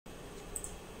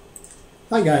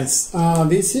Hi guys,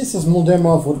 this is a small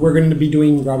demo of what we're going to be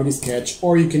doing in Gravity Sketch,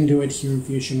 or you can do it here in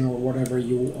Fusion or whatever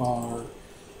you are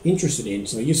interested in.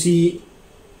 So you see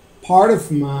part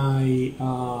of my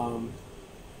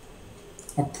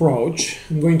approach.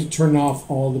 I'm going to turn off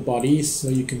all the bodies so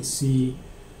you can see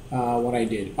what I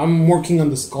did. I'm working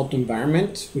on the sculpt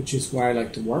environment, which is where I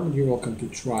like to work. You're welcome to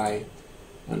try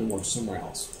and work somewhere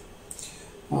else.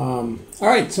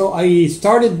 Alright, so I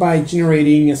started by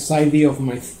generating a side view of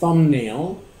my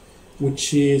thumbnail,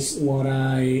 which is what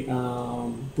I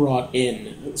brought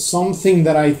in. Something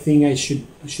that I think I should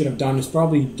have done is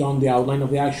probably done the outline of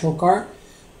the actual car,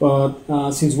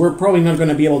 but since we're probably not going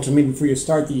to be able to meet before you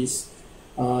start these,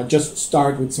 just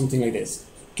start with something like this.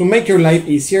 To make your life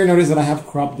easier, notice that I have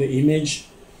cropped the image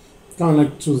kind of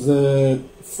like to the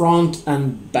front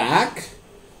and back,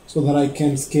 so that I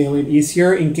can scale it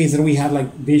easier in case that we had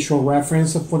like visual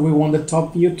reference of what we want the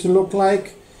top view to look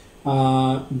like.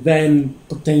 Then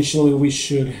potentially we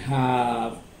should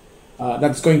have,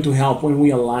 that's going to help when we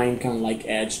align kind of like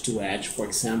edge to edge. For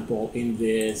example, in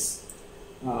this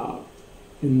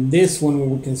one where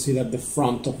we can see that the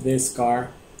front of this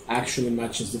car actually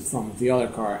matches the front of the other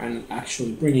car, and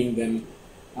actually bringing them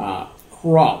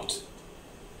cropped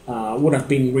would have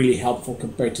been really helpful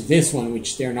compared to this one,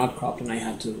 which they're not cropped, and I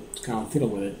had to kind of fiddle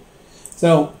with it.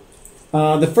 So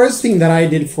the first thing that I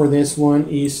did for this one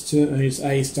is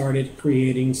I started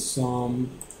creating some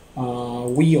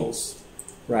wheels,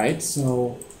 right?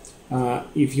 So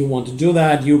if you want to do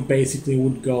that, you basically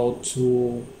would go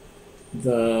to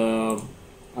the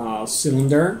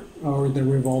cylinder or the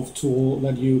revolve tool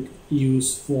that you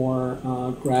use for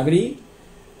gravity.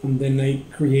 And then I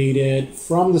created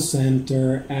from the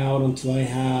center out until I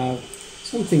have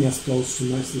something as close to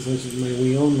the size of my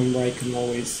wheel. Remember, I can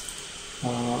always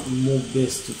move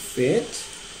this to fit,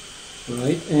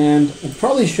 right? And I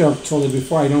probably should have told it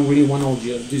before, I don't really want all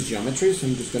this geometry, so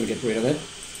I'm just going to get rid of it.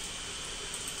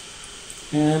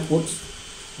 And whoops,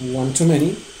 one too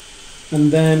many.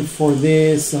 And then for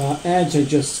this edge, I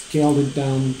just scaled it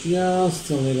down just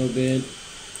a little bit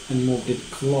and moved it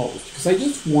close, because I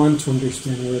just want to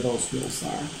understand where those wheels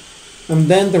are. And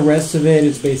then the rest of it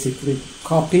is basically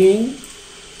copying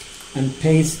and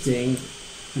pasting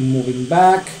and moving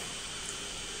back,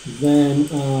 then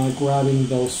grabbing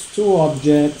those two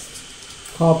objects,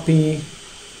 copy.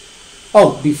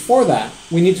 Oh, before that,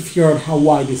 we need to figure out how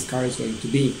wide this car is going to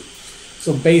be.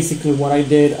 So basically what I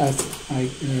did as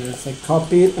I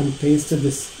copied and pasted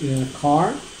this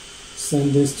car,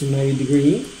 send this to 90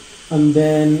 degrees, and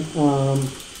then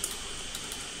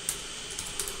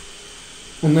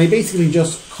and I basically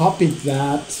just copied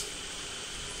that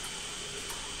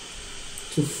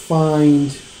to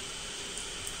find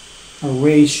a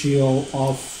ratio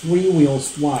of 3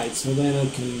 wheels wide. So then I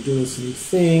can do the same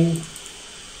thing,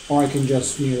 or I can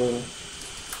just mirror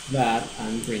that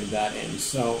and bring that in.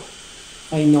 So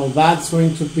I know that's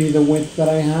going to be the width that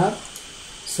I have,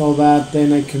 so that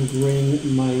then I can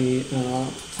bring my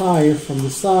tire from the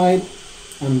side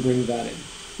and bring that in.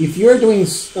 If you're doing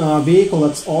a vehicle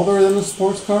that's older than a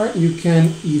sports car, you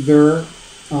can either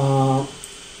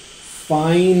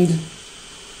find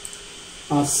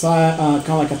a kind of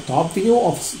like a top view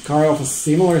of a car of a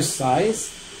similar size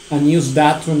and use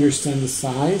that to understand the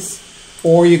size,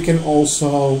 or you can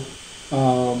also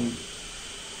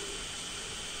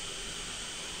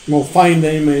find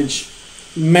the image,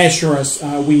 measure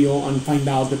a wheel, and find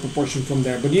out the proportion from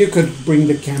there. But you could bring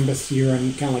the canvas here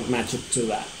and kind of like match it to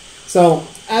that. So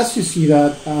as you see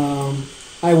that,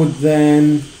 I would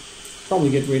then probably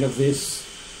get rid of these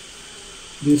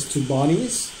two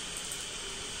bodies,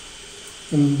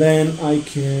 and then I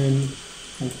can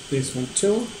this one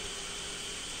too,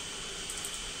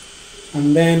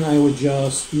 and then I would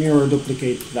just mirror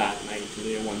duplicate that,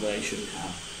 the one that I shouldn't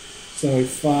have. So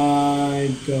if I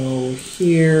go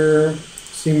here,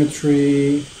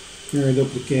 symmetry, mirror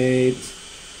duplicate,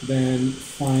 then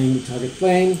find the target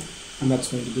plane, and that's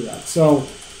going to do that. So I'm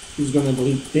just going to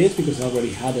delete this because I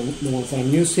already had the ones that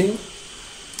I'm using.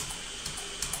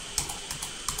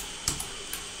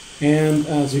 And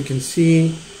as you can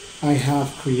see, I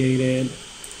have created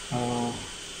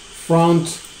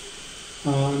front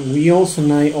wheels,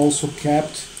 and I also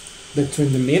kept the two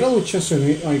in the middle, which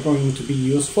are going to be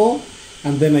useful.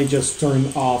 And then I just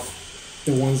turned off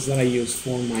the ones that I use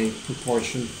for my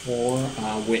proportion for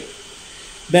width.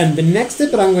 Then the next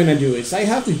step that I'm going to do is I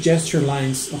have the gesture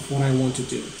lines of what I want to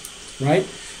do, right?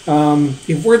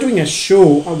 If we're doing a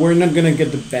show, we're not going to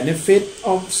get the benefit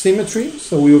of symmetry,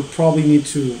 so we would probably need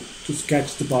to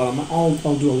sketch the bottom. I'll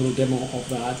do a little demo of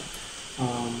that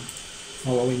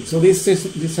following. So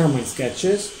these are my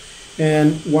sketches.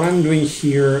 And what I'm doing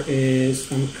here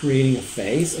is I'm creating a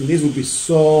face, and this would be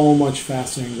so much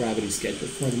faster in Gravity Sketch, but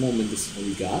for the moment this is what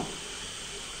we got.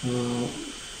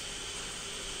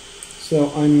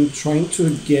 So I'm trying to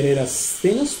get it as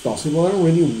thin as possible. I don't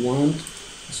really want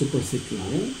a super thick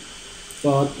line,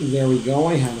 but there we go,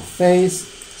 I have a face.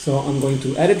 So I'm going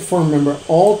to edit form. Remember,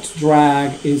 Alt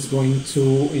drag is going to,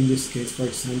 in this case, for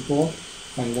example,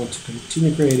 if I want to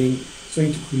continue creating, it's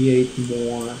going to create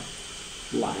more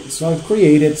lines. So I've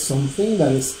created something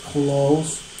that is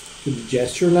close to the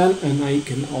gesture line, and I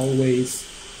can always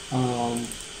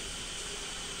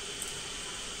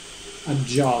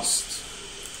adjust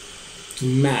to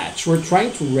match. We're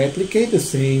trying to replicate the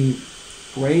same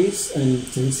grace and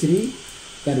intensity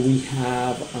that we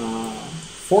have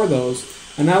for those.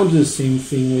 And I'll do the same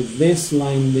thing with this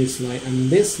line, and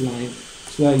this line,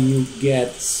 so that you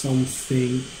get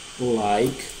something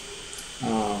like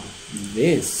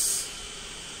this,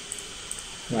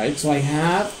 right? So I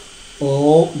have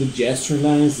all the gesture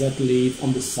lines that live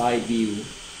on the side view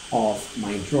of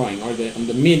my drawing, or on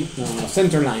the mid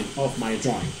center line of my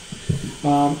drawing.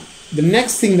 The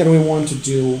next thing that we want to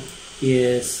do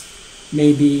is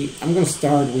maybe I'm going to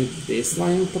start with this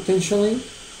line potentially.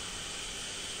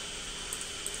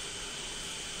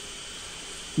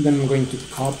 Then I'm going to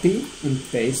copy and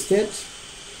paste it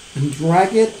and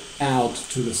drag it out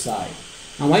to the side.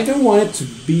 Now I don't want it to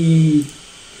be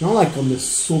not like on the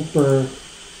super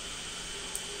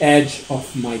edge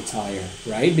of my tire,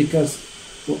 right? Because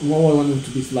I want it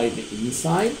to be slightly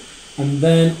inside. And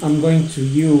then I'm going to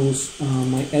use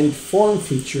my edit form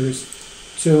features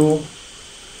to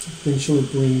potentially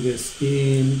bring this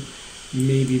in,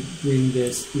 maybe bring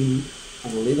this in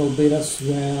a little bit as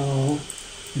well.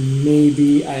 And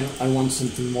maybe I want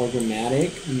something more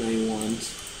dramatic, and I want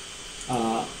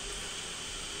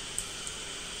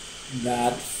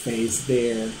that face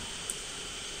there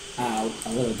out a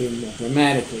little bit more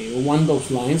dramatically. We want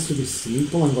those lines to be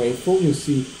simple and graceful. You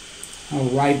see how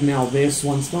right now this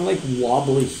one's not like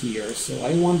wobbly here, so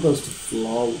I want those to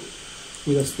flow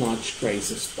with as much grace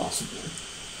as possible.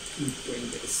 Bring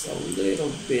this a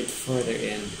little bit further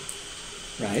in,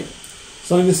 right?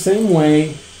 So in the same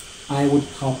way, I would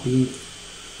copy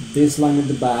this line at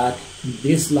the back,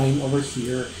 this line over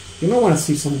here. You might want to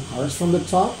see some cars from the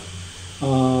top.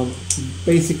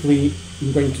 Basically,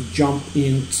 I'm going to jump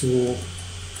into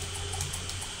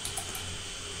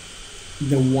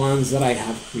the ones that I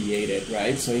have created,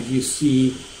 right? So if you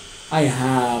see, I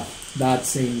have that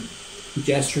same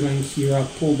gesture line here. I'll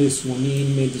pull this one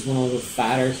in, make this one a little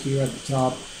fatter here at the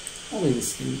top. Probably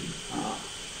this can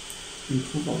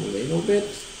improve a little bit.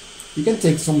 You can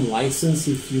take some license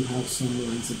if you have some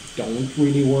lines that don't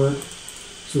really work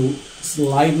to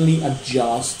slightly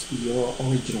adjust your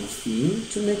original theme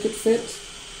to make it fit.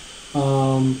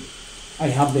 I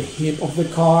have the hip of the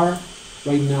car.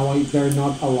 Right now they're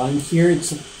not aligned here.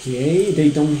 It's okay. They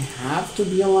don't have to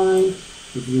be aligned.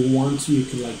 If you want to, you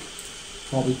can like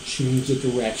probably change the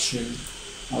direction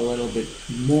a little bit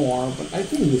more. But I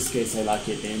think in this case I like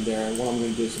it in there. What I'm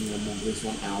going to do is I'm going to move this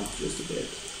one out just a bit.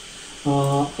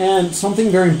 And something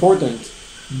very important,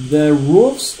 the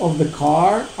roofs of the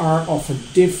car are of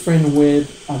a different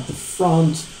width at the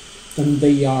front than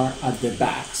they are at the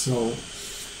back. So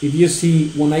if you see,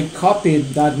 when I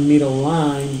copied that middle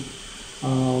line,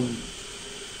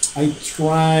 I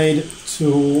tried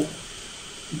to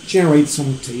generate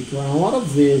some taper, and a lot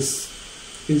of this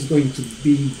is going to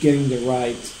be getting the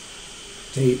right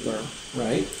taper,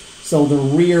 right? So the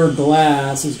rear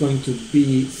glass is going to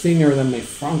be thinner than my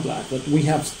front glass, but we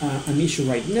have an issue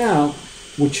right now,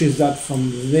 which is that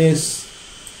from this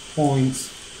point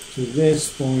to this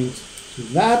point to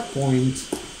that point,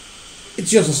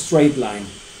 it's just a straight line,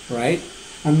 right?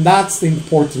 And that's the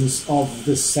importance of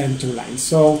the center line.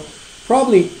 So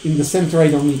probably in the center I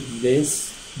don't need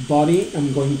this body.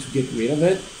 I'm going to get rid of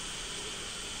it,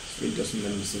 so it doesn't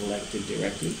let me select it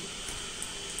directly.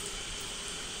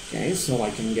 Okay, so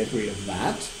I can get rid of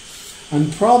that.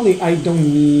 And probably I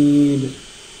don't need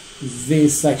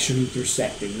this section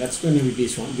intersecting. That's going to be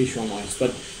visual noise.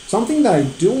 But something that I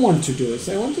do want to do is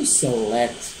I want to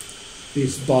select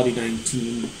this body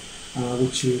 19,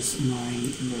 which is my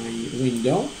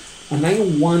window, and I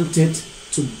want it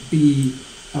to be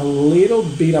a little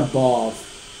bit above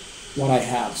what I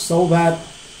have, so that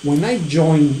when I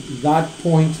join that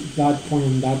point, and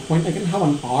that point, I can have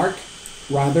an arc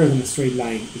rather than a straight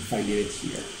line if I leave it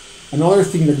here. Another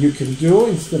thing that you can do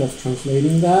instead of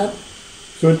translating that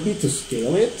could be to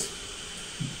scale it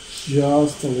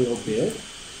just a little bit,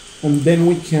 and then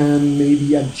we can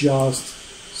maybe adjust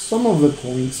some of the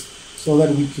points so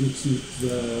that we can keep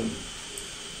the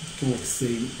kind of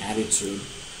same attitude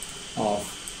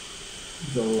of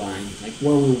the line, like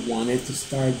where we want it to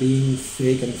start being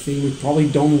thick and thin. We probably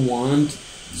don't want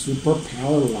super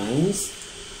parallel lines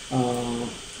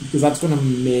because that's going to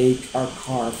make our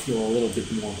car feel a little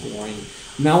bit more boring.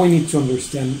 Now we need to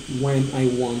understand when I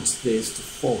want this to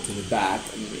fall to the back,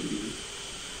 and maybe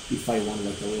if I want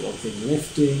like a little thing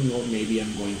lifting, or maybe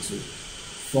I'm going to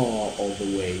fall all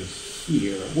the way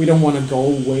here. We don't want to go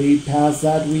way past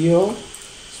that wheel,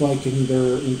 so I can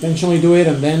either intentionally do it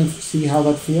and then see how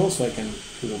that feels, so I can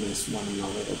pull this one in a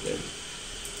little bit.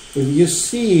 If you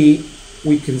see,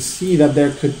 we can see that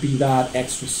there could be that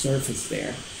extra surface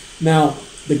there. Now,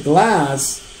 the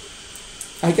glass,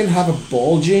 I can have a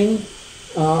bulging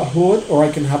hood, or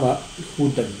I can have a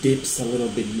hood that dips a little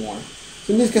bit more.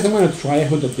 So in this case, I'm going to try a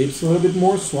hood that dips a little bit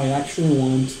more, so I actually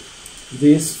want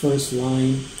this first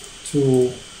line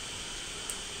to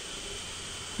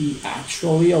be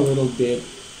actually a little bit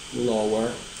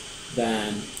lower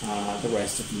than the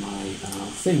rest of my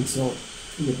thing. So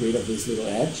get rid of this little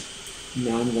edge.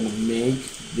 Now I'm going to make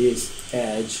this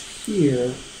edge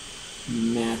here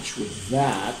match with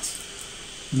that.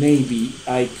 Maybe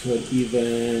I could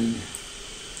even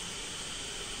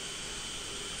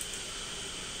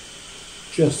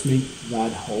just make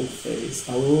that whole face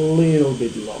a little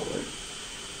bit lower.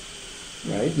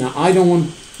 Right? Now I don't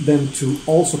want them to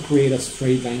also create a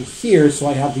straight line here, so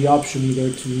I have the option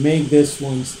either to make this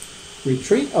one's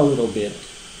retreat a little bit,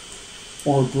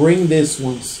 or bring this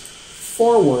one's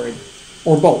forward,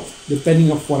 or both,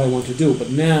 depending on what I want to do.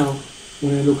 But now,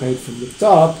 when I look at it from the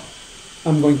top,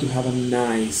 I'm going to have a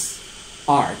nice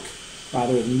arc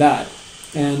rather than that.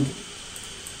 And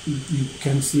you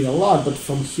can see it a lot, but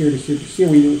from here to here to here,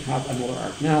 we do have another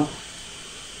arc. Now,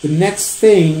 the next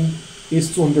thing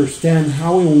is to understand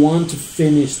how we want to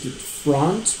finish the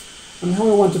front and how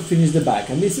we want to finish the back.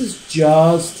 And this is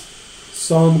just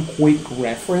some quick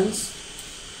reference.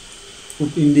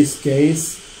 In this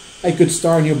case, I could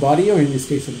start a new body, or in this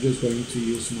case, I'm just going to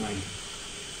use my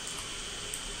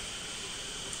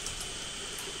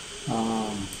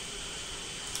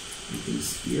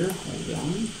this here. Hold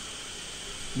on.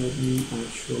 Let me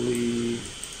actually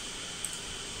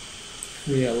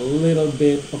create a little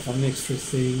bit of an extra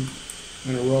thing.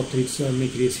 I'm going to rotate so I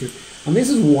make it easier. And this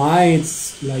is why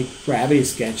it's like Gravity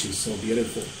Sketch is so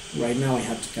beautiful. Right now I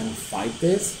have to kind of fight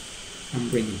this and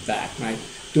bring it back, right?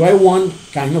 Do I want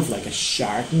kind of like a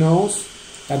shark nose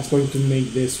that's going to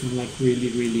make this one like really,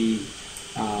 really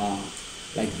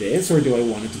like this? Or do I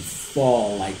want it to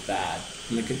fall like that?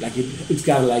 Like it's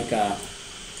got like a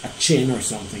chin or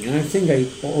something. And I think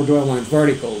or do I want it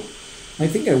vertical? I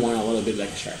think I want a little bit like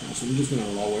a shark nose. So I'm just going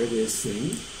to lower this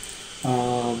thing.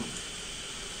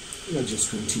 Let's just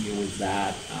continue with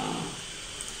that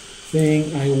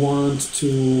thing. I want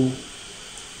to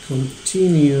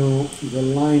continue the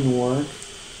line work,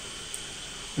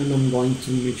 and I'm going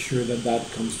to make sure that that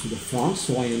comes to the front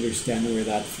so I understand where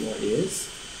that floor is.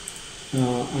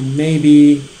 And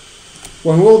maybe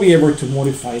we'll be able to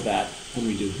modify that when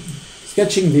we do.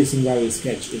 Sketching this in Gravity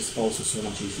Sketch is also so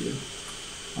much easier.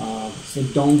 So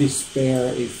don't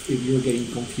despair if you're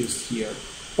getting confused here.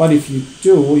 But if you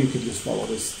do, you can just follow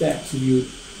the steps. If you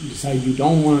decide you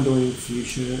don't want to do any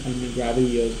fusion and then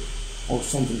gravity or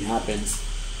something happens,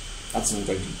 that's not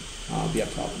going to be a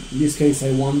problem. In this case,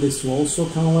 I want this to also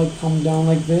kind of like come down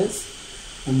like this.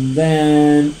 And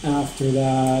then after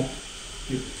that,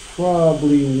 you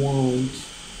probably want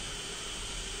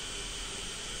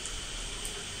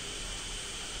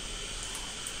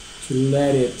to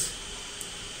let it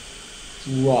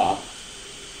drop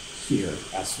here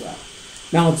as well.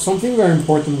 Now, something very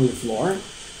important with the floor,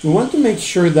 we want to make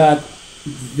sure that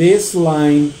this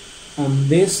line and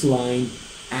this line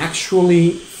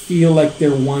actually feel like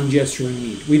they're one gesture and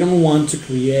meet. We don't want to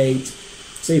create,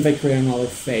 say if I create another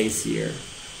face here.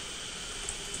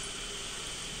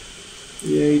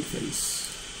 Create face.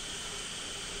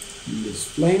 In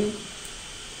this plane.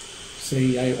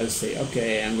 I say,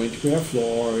 okay, I'm going to create a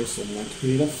floor, so I'm going to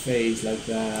create a face like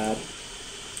that.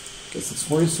 Because it's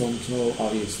horizontal,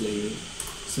 obviously.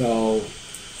 So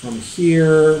from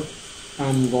here,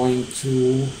 I'm going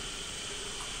to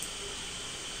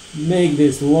make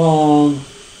this long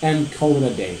and call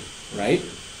it a day, right?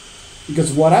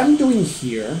 Because what I'm doing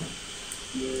here,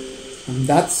 and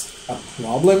that's a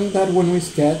problem that when we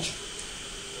sketch,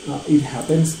 it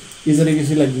happens, is that if you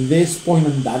see like this point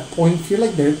and that point, feel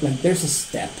like there's a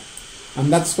step,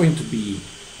 and that's going to be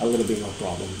a little bit of a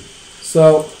problem.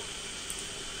 So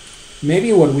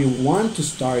maybe what we want to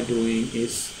start doing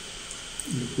is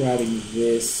grabbing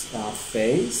this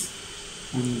face,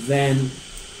 and then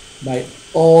by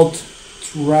alt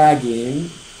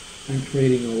dragging, I'm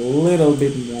creating a little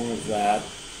bit more of that.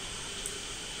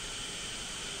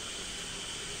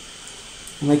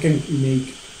 And I can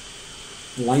make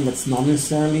a line that's not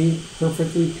necessarily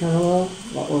perfectly parallel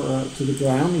or to the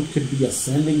ground. It could be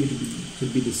ascending, it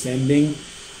could be descending.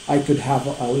 I could have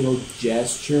a little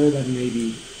gesture that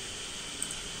maybe,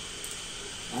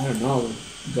 I don't know,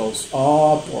 goes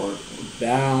up or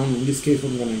down. In this case,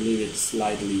 I'm going to leave it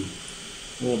slightly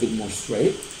a little bit more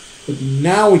straight. But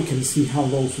now we can see how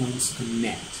those lines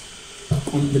connect.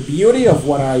 And the beauty of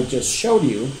what I just showed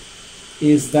you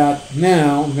is that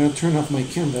now I'm going to turn off my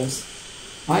canvas.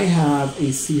 I have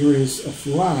a series of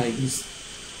lines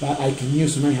that I can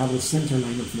use when I have the center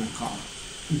line of my car.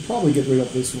 I'll probably get rid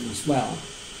of this one as well,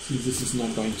 since this is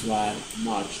not going to add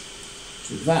much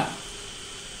to that,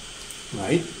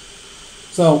 right?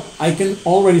 So I can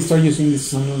already start using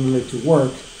this underlay to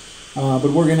work,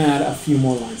 but we're going to add a few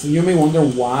more lines. And you may wonder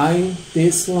why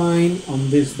this line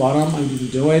on this bottom, I didn't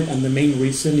do it, and the main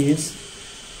reason is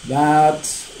that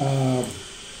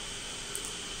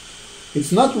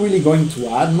it's not really going to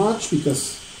add much,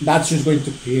 because that's just going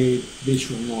to create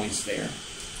visual noise there,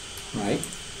 right?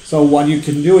 So what you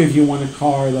can do if you want a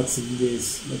car that's in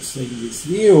this, let's say in this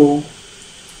view,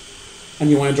 and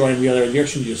you want to draw in the other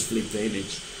direction, you just flip the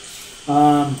image.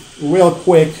 Real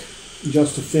quick,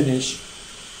 just to finish,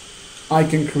 I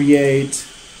can create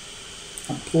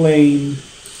a plane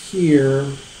here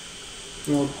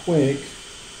real quick.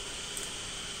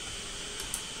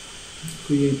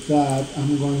 Create that.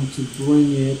 I'm going to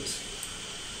bring it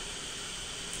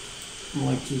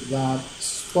like to that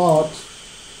spot.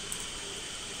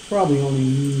 Probably only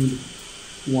need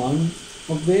one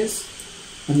of this.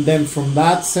 And then from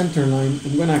that center line,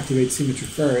 I'm going to activate symmetry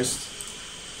first.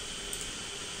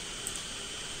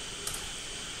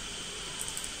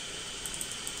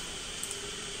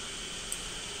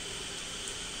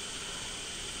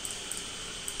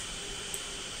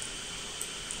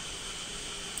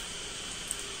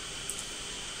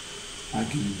 I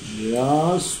can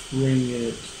just bring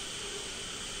it,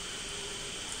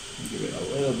 give it a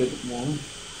little bit more,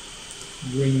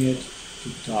 bring it to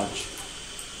touch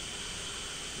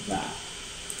that.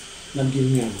 That gives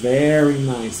me a very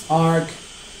nice arc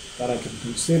that I can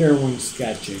consider when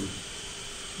sketching.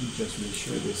 Just make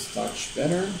sure this touch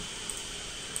better.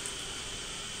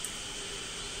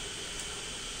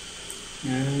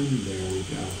 And there we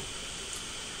go.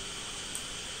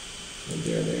 So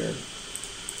there.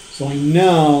 So I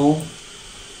know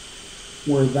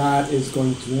where that is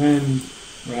going to end,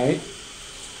 right?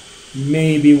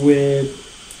 Maybe with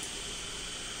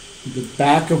the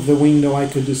back of the window I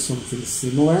could do something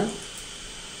similar.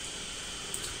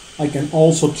 I can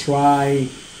also try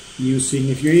using,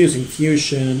 if you're using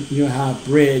Fusion, you have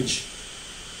bridge.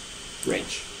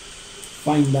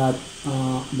 Find that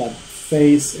that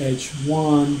face edge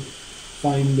 1,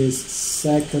 find this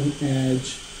second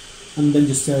edge, and then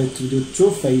just tell it to do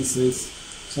 2 faces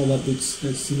so that it's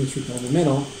symmetrical in the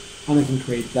middle, and I can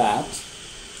create that.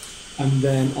 And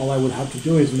then all I would have to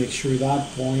do is make sure that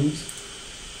point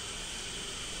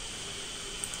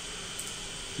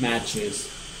matches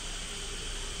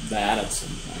that at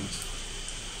some point.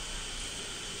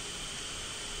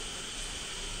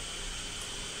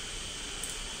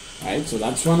 Right, so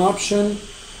that's one option.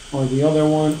 Or the other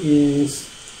one is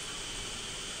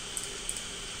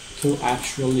to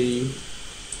actually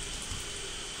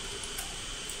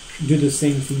do the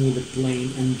same thing with the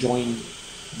plane and join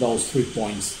those 3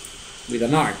 points with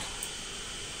an arc.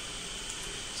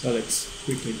 So let's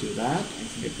quickly do that. I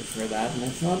think I prefer that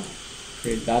method.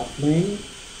 Create that plane,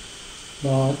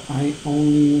 but I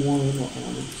only want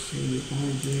to see the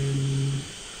origin,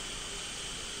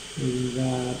 maybe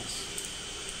that,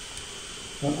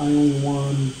 but I only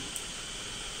want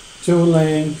 2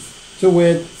 length, 2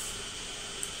 width,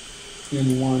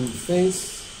 and 1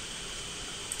 face.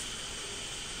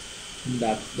 And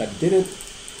that did it.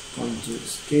 Going to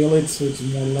scale it so it's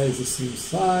more or less the same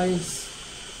size.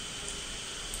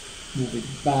 Move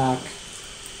it back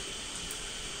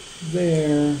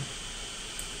there.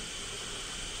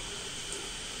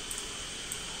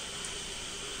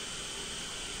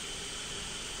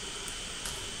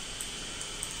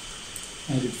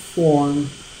 Edit form.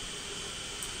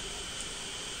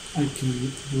 I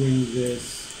can bring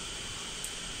this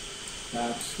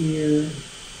back here,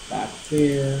 back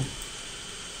there,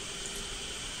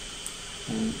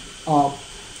 and up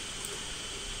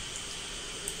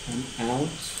and out.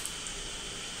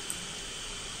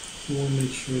 You want to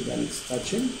make sure that it's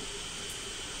touching.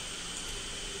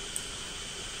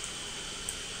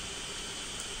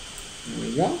 There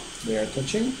we go. They are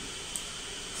touching.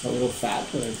 It's a little fat,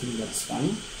 but I think that's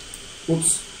fine.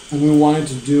 Whoops. And we wanted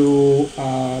to do,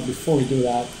 before we do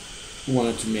that, we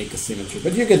wanted to make a symmetry,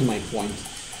 but you get my point.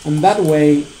 And that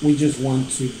way, we just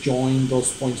want to join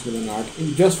those points with an arc.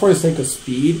 And just for the sake of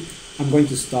speed, I'm going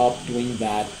to stop doing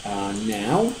that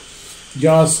now.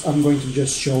 I'm going to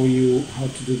just show you how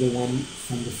to do the one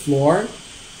from the floor.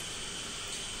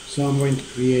 So I'm going to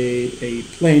create a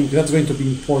plane, because that's going to be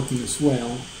important as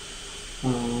well.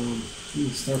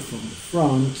 Let's start from the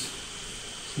front.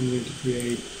 So I'm going to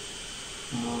create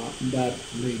that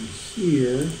plane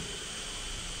here.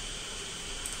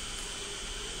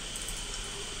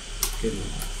 Okay,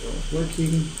 now it's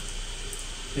working.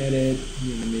 Edit, I'm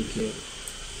going to make it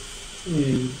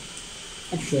in.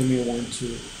 Actually, I may want to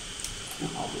do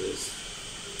this.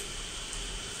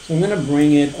 So I'm going to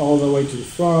bring it all the way to the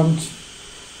front.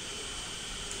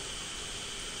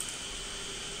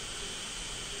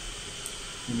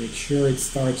 And make sure it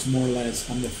starts more or less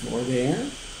on the floor there.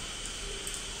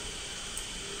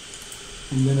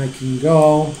 And then I can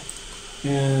go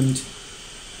and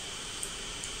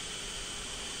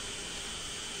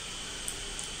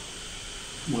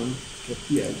get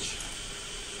the edge.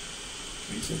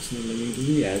 Okay, so it's not letting me do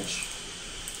the edge.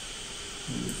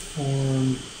 And the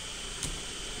form.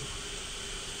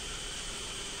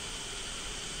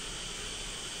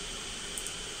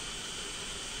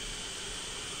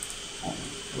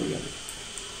 There we go.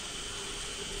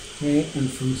 Okay, and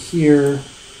from here,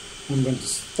 I'm going to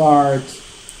start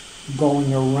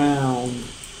going around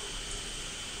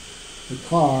the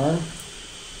car.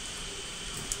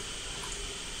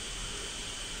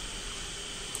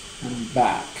 And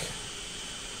back.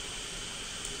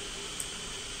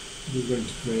 We're going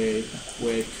to create a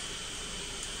quick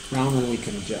round and we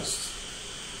can adjust.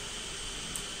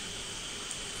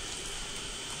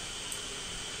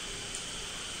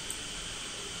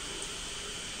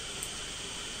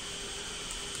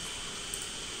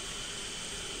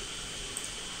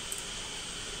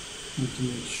 And to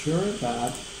make sure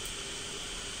that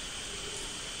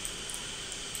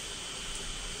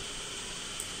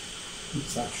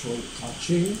it's actually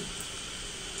touching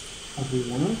as we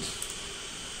want.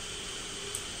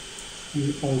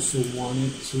 We also want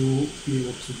it to be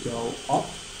able to go up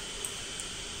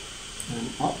and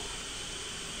up.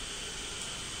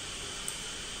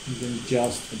 And then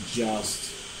just adjust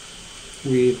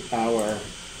with our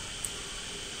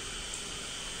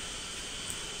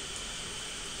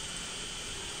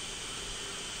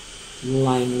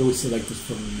line that we selected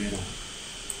from the middle.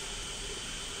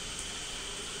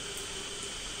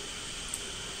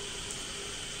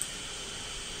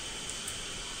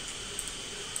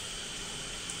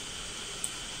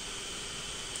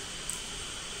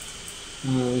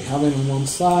 We have it on one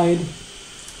side,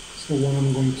 so what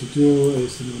I'm going to do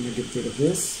is I'm going to get rid of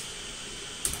this,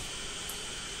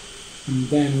 and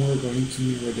then we're going to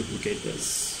mirror duplicate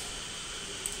this.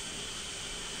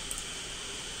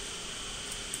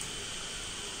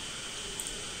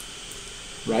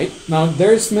 Right? Now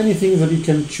there's many things that you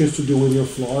can choose to do with your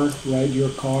floor, right? Your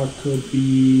car could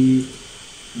be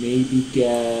maybe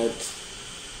get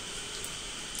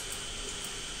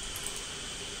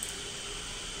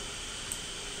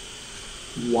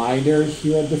wider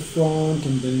here at the front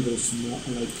and then go small,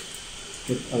 like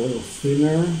get a little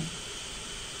thinner.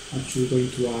 Actually going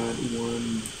to add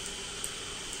one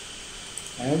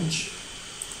edge.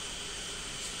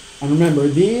 And remember,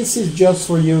 this is just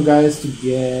for you guys to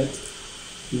get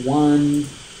one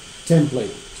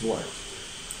template to work.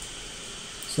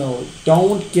 So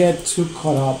don't get too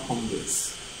caught up on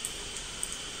this,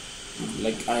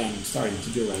 like I am starting to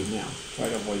do right now. Try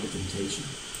to avoid the temptation.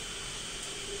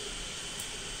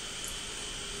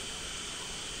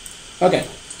 Okay,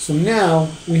 so now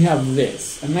we have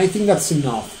this, and I think that's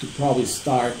enough to probably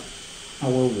start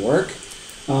our work.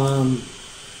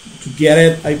 To get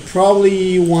it, I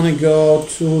probably want to go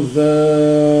to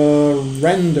the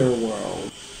render world.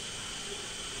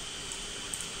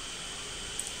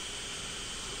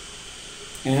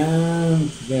 And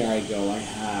there I go. I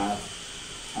have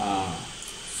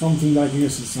something that I can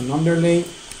use as an underlay.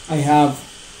 I have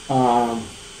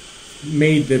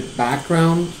made the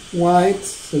background white,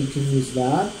 so you can use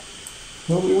that.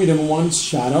 Probably we don't want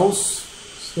shadows,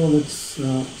 so let's see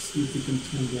if we can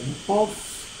turn them off.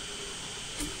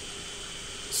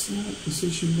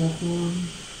 Position that one.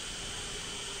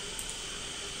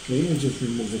 Okay, I just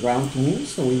remove the ground plane,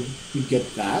 so we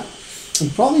get that. I'm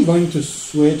probably going to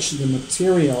switch the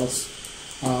materials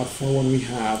for what we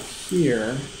have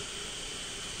here,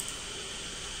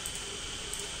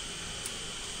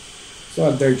 so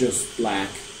that they're just black.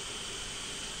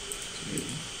 Okay,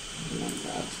 I want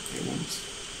that.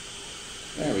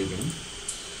 There we go.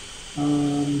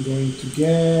 I'm going to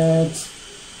get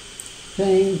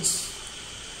paint,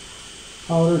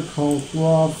 powder coat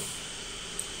rough.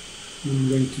 I'm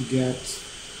going to get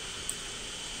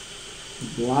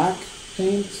black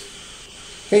paint.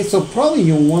 Okay, so probably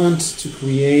you want to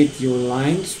create your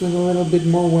lines with a little bit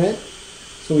more width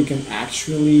so we can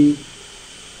actually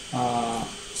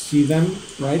see them,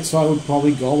 right? So I would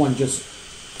probably go and just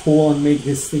pull and make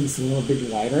these things a little bit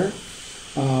wider.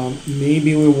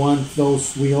 Maybe we want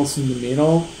those wheels in the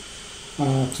middle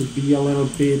to be a little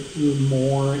bit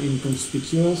more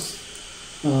inconspicuous.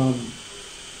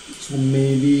 So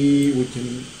maybe we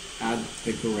can add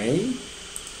the gray.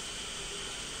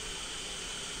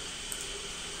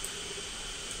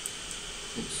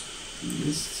 Let's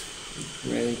use the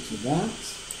gray to that.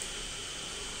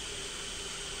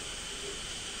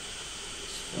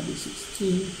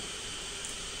 2016.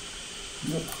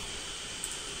 Nope.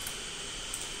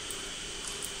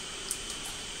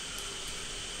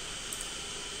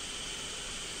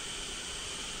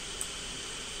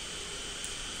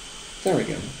 There we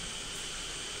go.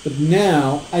 But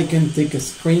now I can take a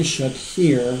screenshot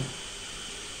here,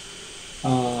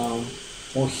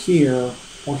 or here,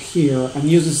 or here, and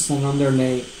use this as an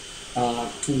underlay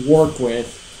to work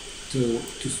with to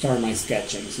start my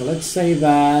sketching. So let's say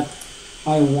that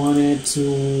I wanted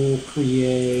to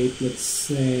create, let's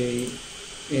say,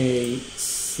 a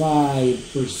side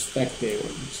perspective,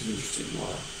 which is interesting. Or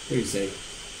what do you say?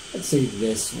 Let's say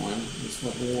this one is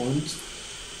what we want.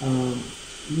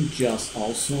 Just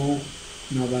also,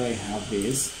 now that I have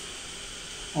this,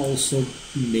 also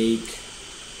make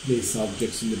these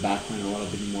objects in the background a little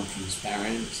bit more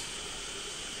transparent.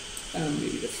 And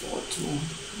maybe the floor too.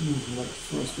 What the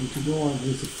floor is going to go, or at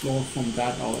least the floor from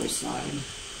that other side.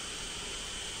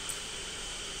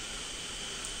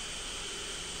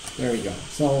 There we go.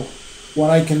 So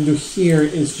what I can do here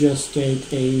is just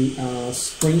take a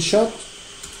screenshot,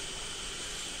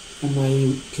 and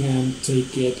I can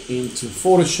take it into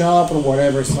Photoshop or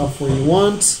whatever software you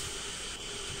want.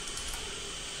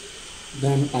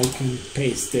 Then I can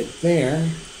paste it there.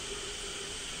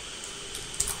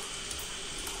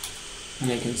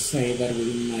 And I can say that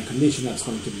within my condition that's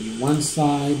going to be one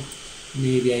side.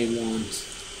 Maybe I want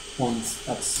one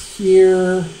that's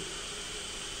here.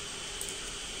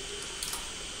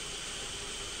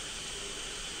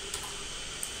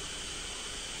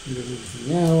 And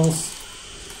everything else.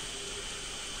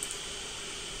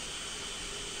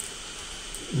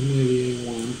 Maybe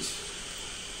I want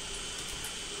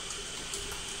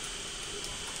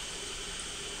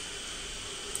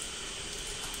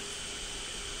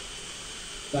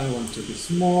that one to be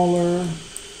smaller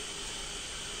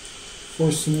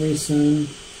for some reason.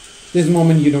 This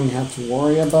moment you don't have to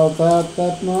worry about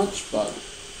that much, but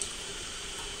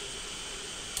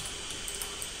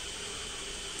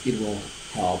it will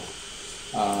help.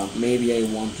 Maybe I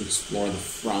want to explore the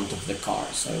front of the car,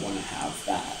 so I want to have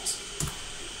that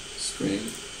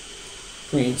screen.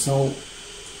 So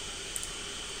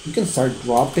you can start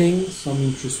dropping some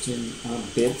interesting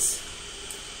bits.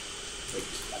 Wait,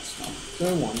 that's not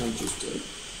the one I just did.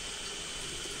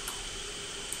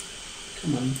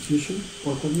 Come on, Fusion,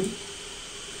 work with me.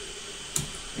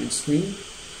 And screen.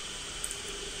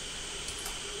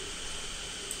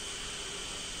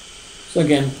 So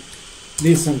again,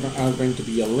 these are going to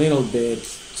be a little bit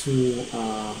too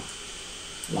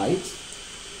light.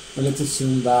 But let's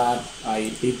assume that I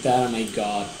did that and I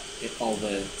got all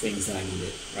the things that I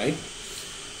needed, right?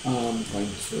 I'm going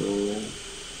to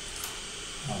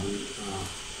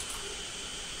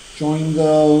join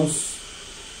those.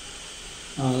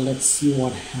 Let's see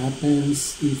what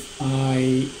happens if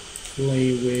I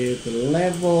play with the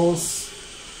levels.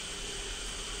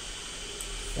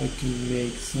 I can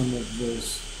make some of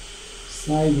those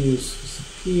side views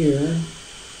disappear.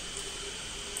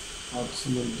 Out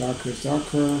some of the darker is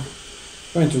darker.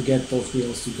 Trying to get those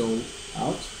wheels to go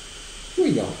out. Here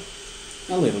we go.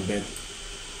 A little bit.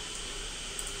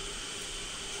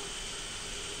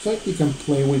 So you can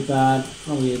play with that.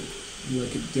 Probably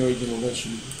like the original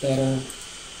version better.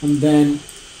 And then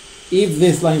if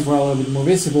these lines were a little bit more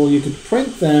visible, you could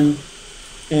print them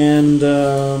and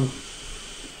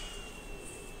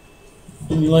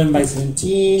in 11 by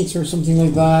 17s or something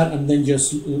like that, and then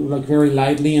just like very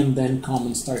lightly and then come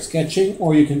and start sketching.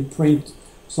 Or you can print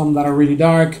some that are really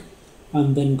dark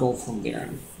and then go from there.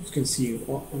 You can see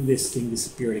this thing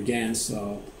disappeared again,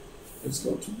 so let's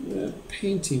go to the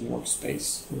painting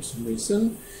workspace for some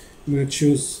reason. I'm going to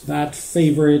choose that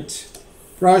favorite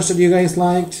brush that you guys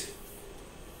liked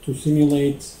to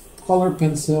simulate color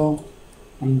pencil,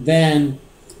 and then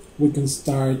we can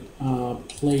start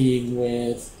playing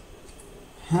with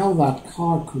how that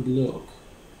car could look.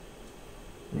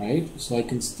 right? So I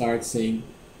can start saying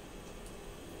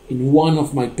in one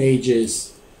of my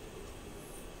pages,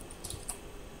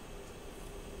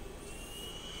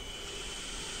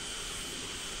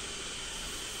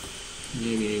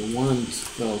 maybe I want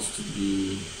those to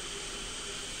be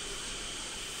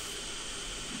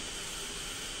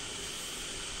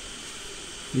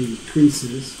maybe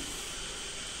creases.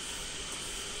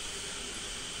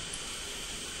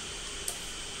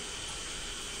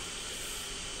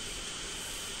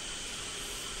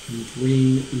 And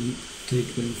green and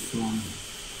take them from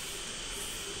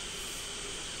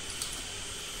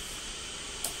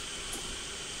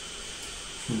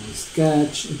my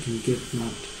sketch. I can get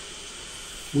that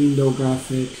window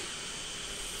graphic.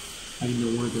 I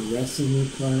know where the rest of the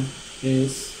car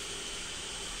is.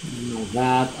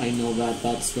 I know that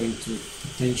that's going to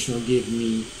potentially give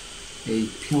me a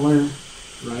pillar,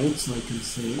 right? So I can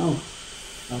say, oh,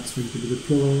 that's going to be the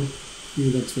pillar, maybe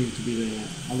that's going to be the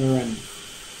other end.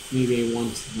 Maybe I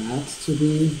want that to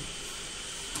be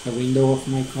the window of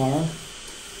my car,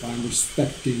 but I'm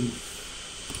respecting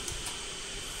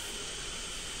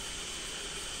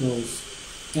those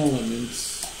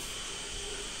elements.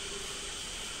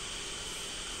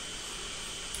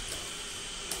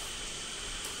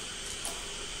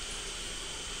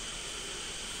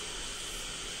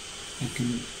 I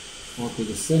can work with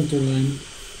the center line.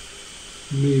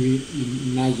 Maybe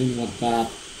imagine what that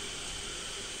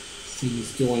thing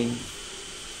is doing.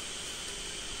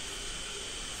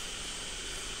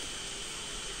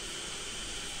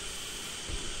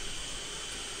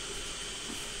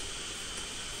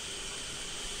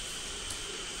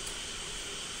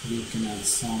 We can add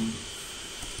some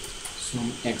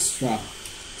extra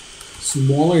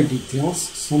smaller details.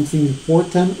 Something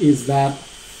important is that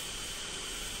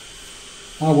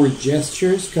our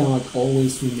gestures can like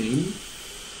always remain.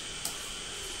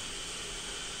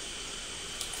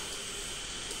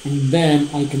 And then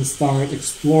I can start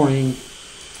exploring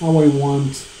how I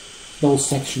want those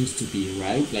sections to be,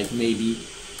 right? Like maybe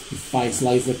if I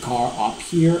slice the car up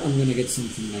here, I'm gonna get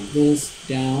something like this,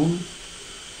 down.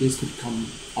 This could come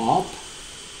up.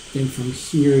 Then from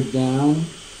here down,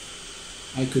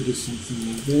 I could do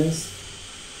something like this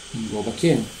and go back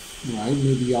in, right?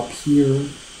 Maybe up here,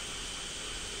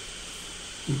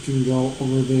 you can go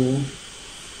over there,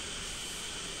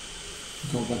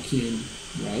 go back in,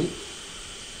 right?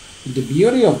 And the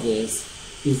beauty of this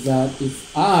is that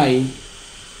if I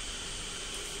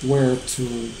were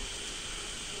to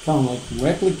kind of like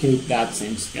replicate that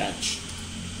same sketch,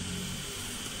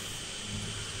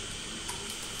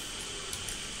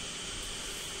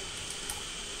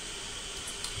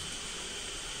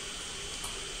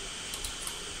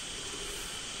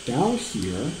 down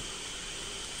here,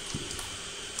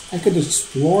 I could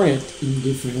explore it in a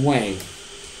different way,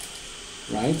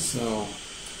 right? So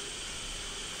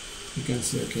you can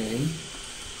say, okay,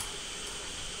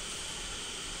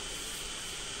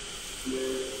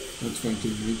 that's going to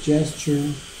be my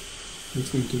gesture,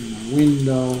 that's going to be my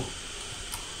window,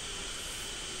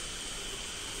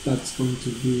 that's going to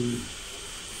be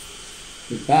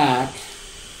the back,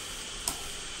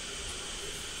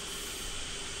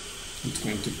 it's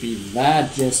going to be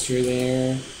that gesture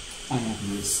there. I have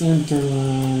my center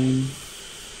line.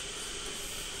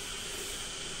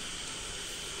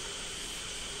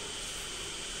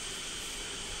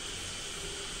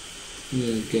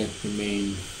 We'll get the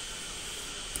main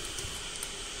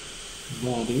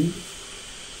body.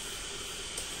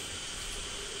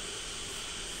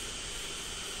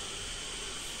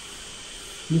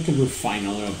 You can refine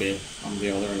a little bit on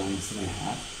the other lines that I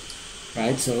have,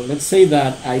 right? So let's say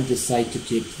that I decide to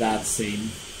keep that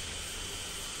same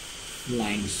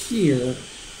line here,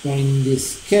 but in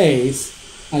this case,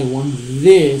 I want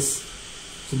this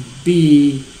to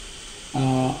be,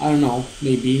 I don't know,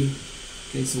 maybe,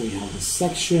 okay, so we have a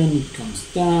section, it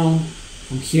comes down.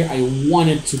 From here, I want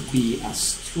it to be a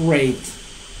straight,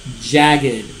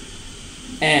 jagged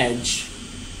edge.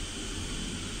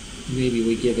 Maybe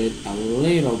we give it a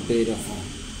little bit of a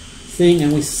thing,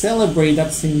 and we celebrate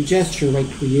that same gesture by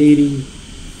creating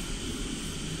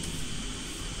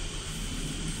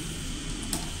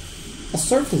a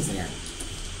surface there,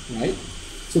 right?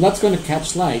 So that's going to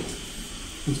catch light.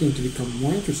 It's going to become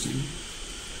more interesting.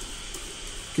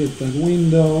 Get that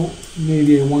window.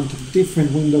 Maybe I want a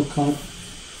different window cut.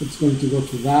 It's going to go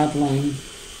to that line.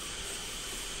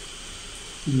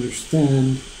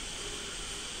 Understand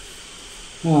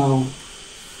how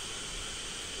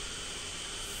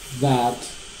that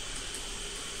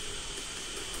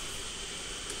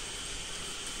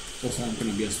those aren't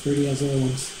going to be as pretty as other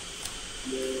ones.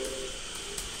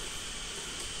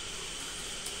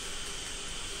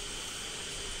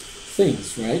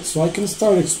 things, right? So I can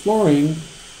start exploring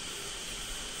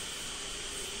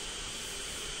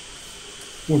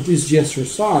what these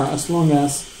gestures are, as long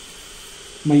as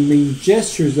my main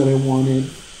gestures that I wanted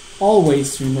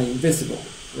always remain visible,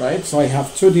 right? So I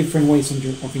have two different ways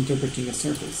of interpreting a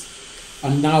surface.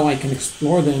 And now I can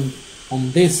explore them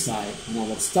on this side and all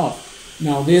that stuff.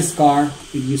 Now this car,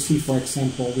 if you see, for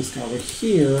example, this car over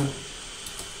here,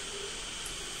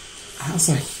 has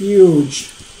a huge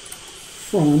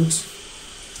front.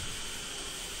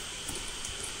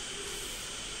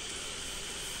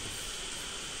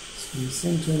 So the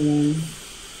center line.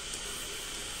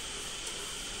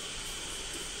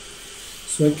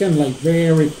 So I can like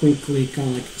very quickly kind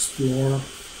of like explore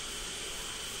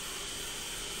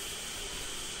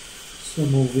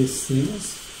some of these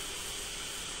things.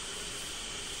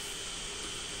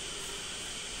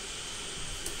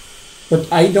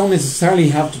 But I don't necessarily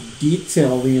have to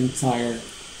detail the entire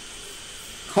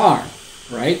car,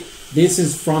 right? This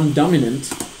is front dominant,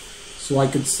 so I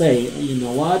could say, you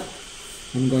know what?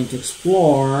 I'm going to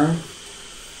explore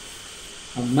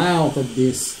a mouth that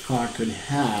this car could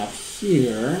have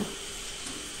here.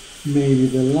 Maybe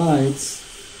the lights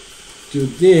do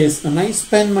this, and I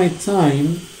spend my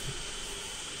time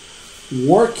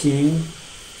working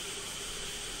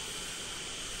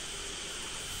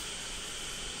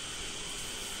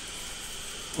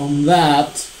on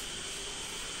that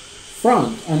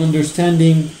front and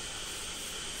understanding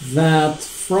that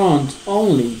front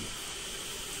only,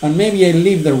 and maybe I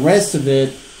leave the rest of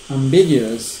it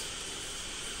ambiguous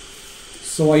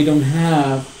so I don't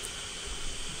have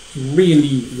to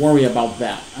really worry about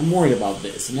that. I'm worried about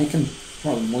this, and I can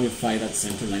probably modify that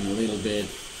center line a little bit,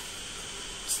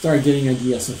 start getting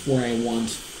ideas of where I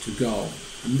want to go.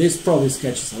 And this probably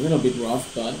sketch is a little bit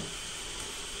rough, but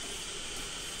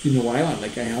you know what I want.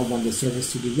 Like I want the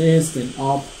surface to do this, then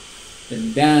up,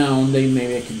 then down, then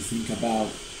maybe I can think about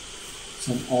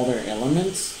some other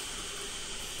elements.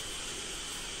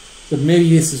 But maybe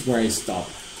this is where I stop.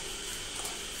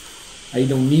 I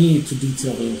don't need to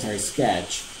detail the entire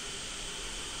sketch.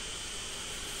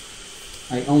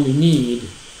 I only need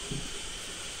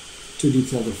to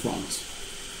detail the front.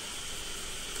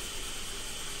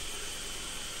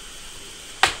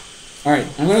 Alright,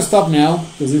 I'm going to stop now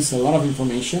because this is a lot of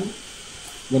information,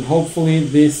 but hopefully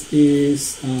this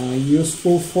is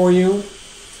useful for you,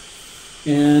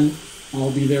 and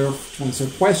I'll be there to answer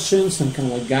questions and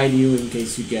kind of like guide you in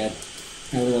case you get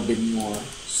a little bit more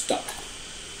stuck.